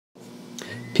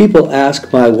People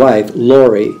ask my wife,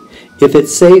 Lori, if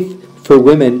it's safe for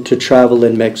women to travel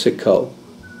in Mexico.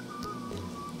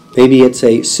 Maybe it's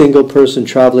a single person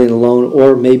traveling alone,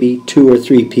 or maybe 2 or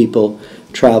 3 people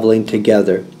traveling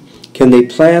together. Can they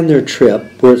plan their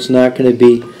trip where it's not going to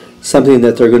be something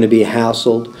that they're going to be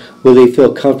hassled? Will they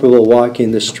feel comfortable walking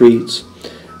the streets,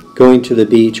 going to the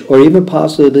beach, or even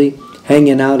possibly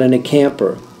hanging out in a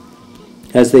camper?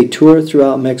 As they tour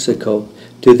throughout Mexico,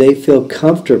 do they feel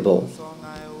comfortable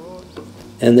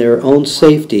and their own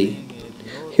safety?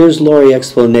 Here's Lori's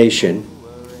explanation.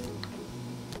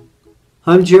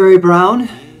 I'm Jerry Brown.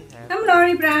 I'm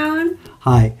Lori Brown.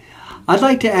 Hi. I'd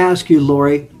like to ask you,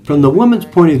 Lori, from the woman's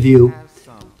point of view,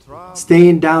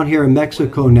 staying down here in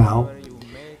Mexico now,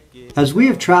 as we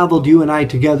have traveled, you and I,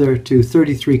 together to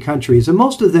 33 countries, and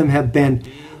most of them have been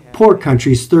poor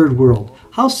countries, third world.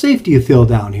 How safe do you feel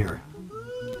down here?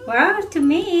 Well, to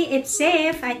me, it's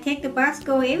safe. I take the bus,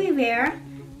 go everywhere.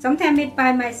 Sometimes it's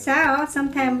by myself,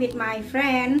 sometimes with my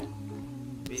friend.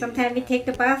 Sometimes we take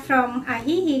the bus from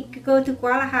Ajijic, go to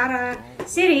Guadalajara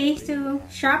City to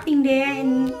shopping there,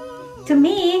 and to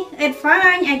me, it's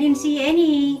fine. I didn't see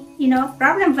any,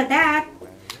 problem for that.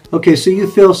 Okay, so you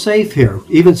feel safe here,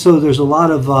 even so there's a lot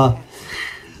of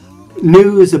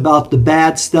news about the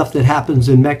bad stuff that happens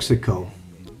in Mexico.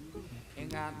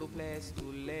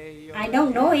 I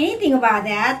don't know anything about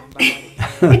that.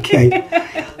 Okay.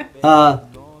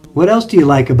 What else do you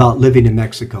like about living in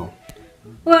Mexico?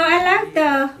 Well, I like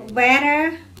the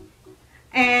weather,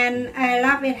 and I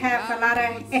love it. Have a lot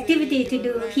of activity to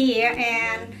do here,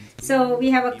 and so we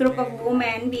have a group of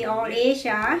women, we all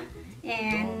Asia,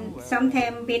 and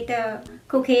sometimes with the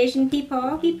Caucasian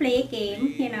people, we play a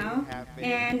game,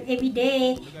 and every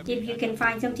day, if you can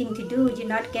find something to do, you're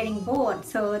not getting bored.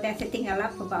 So that's the thing I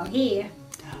love about here.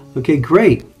 Okay,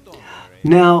 great.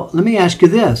 Now, let me ask you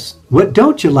this. What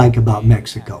don't you like about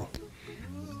Mexico?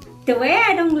 The way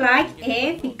I don't like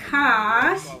it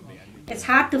because it's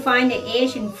hard to find the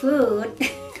Asian food.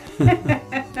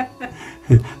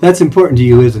 That's important to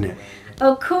you, isn't it?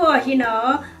 Of course,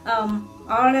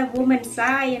 all the women's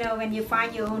side, when you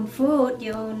find your own food,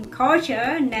 your own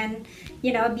culture, and then,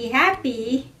 be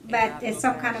happy. But there's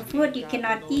some kind of food you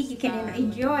cannot eat, you can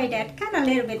enjoy that. Kind of a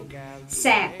little bit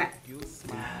sad, but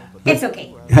it's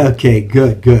okay. Okay,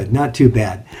 good. Not too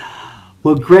bad.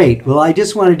 Well, great. Well, I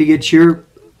just wanted to get your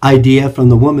idea from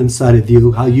the woman's side of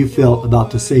you, how you felt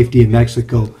about the safety in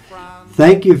Mexico.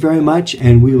 Thank you very much,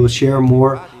 and we will share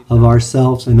more of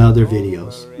ourselves in other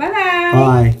videos. Bye-bye.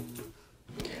 Bye.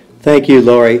 Thank you,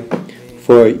 Lori,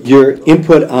 for your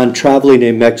input on traveling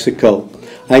in Mexico.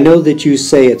 I know that you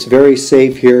say it's very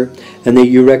safe here and that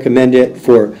you recommend it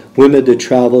for women to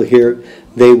travel here.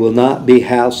 They will not be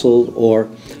hassled or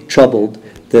troubled,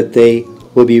 that they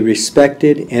will be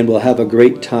respected and will have a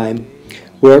great time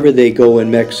wherever they go in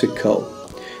Mexico.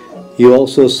 You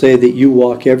also say that you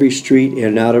walk every street and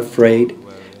are not afraid,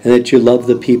 and that you love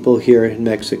the people here in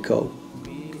Mexico.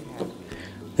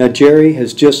 Now, Jerry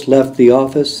has just left the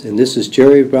office, and this is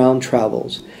Jerry Brown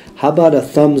Travels. How about a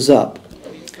thumbs up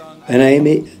and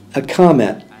a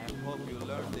comment?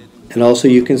 And also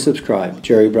you can subscribe,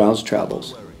 Jerry Brown's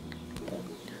Travels.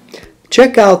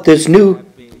 Check out this new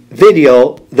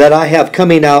video that I have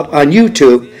coming out on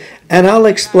YouTube, and I'll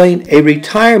explain a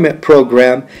retirement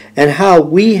program and how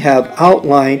we have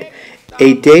outlined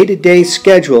a day-to-day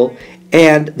schedule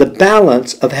and the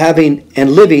balance of having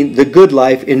and living the good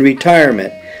life in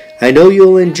retirement. I know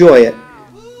you'll enjoy it.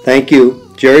 Thank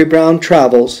you. Jerry Brown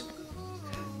Travels.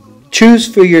 Choose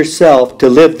for yourself to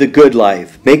live the good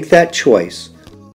life. Make that choice.